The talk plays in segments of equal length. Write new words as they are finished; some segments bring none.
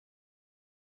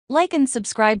Like and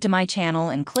subscribe to my channel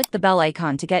and click the bell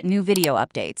icon to get new video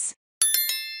updates.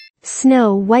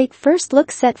 Snow White first look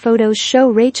set photos show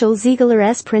Rachel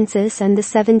Zegler's Princess and the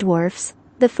Seven Dwarfs.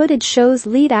 The footage shows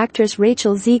lead actress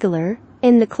Rachel Zegler,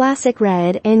 in the classic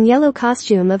red and yellow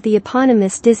costume of the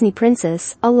eponymous Disney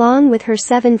princess, along with her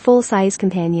 7 full-size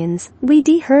companions. We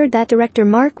heard that director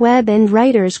Mark Webb and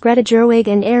writers Greta Gerwig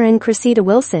and Aaron Cressida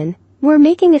Wilson were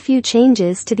making a few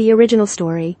changes to the original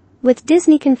story, with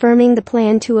Disney confirming the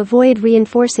plan to avoid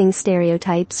reinforcing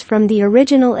stereotypes from the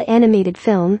original animated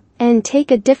film and take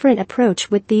a different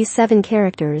approach with these 7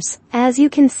 characters. As you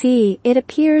can see, it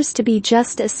appears to be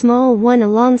just a small one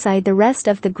alongside the rest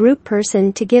of the group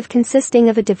person to give consisting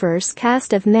of a diverse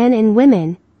cast of men and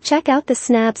women. Check out the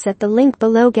snaps at the link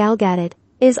below. Gal Gadot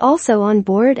is also on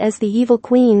board as the evil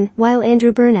queen, while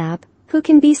Andrew Burnap, who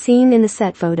can be seen in the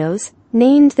set photos,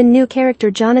 named the new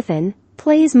character Jonathan,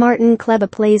 plays Martin.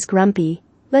 Kleba plays Grumpy,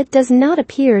 but does not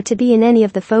appear to be in any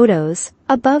of the photos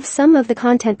above. Some of the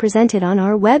content presented on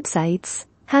our websites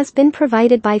has been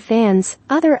provided by fans,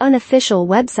 other unofficial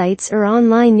websites or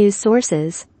online news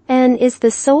sources, and is the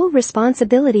sole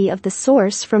responsibility of the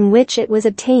source from which it was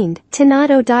obtained.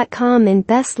 Tonato.com and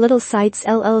Best Little Sites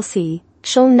LLC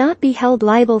shall not be held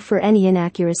liable for any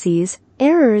inaccuracies,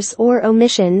 errors or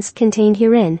omissions contained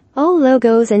herein. All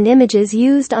logos and images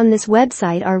used on this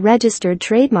website are registered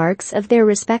trademarks of their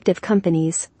respective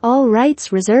companies, all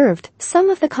rights reserved. Some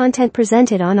of the content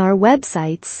presented on our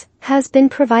websites has been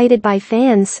provided by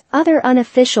fans, other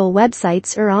unofficial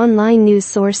websites or online news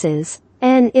sources,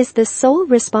 and is the sole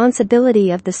responsibility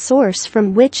of the source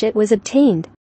from which it was obtained.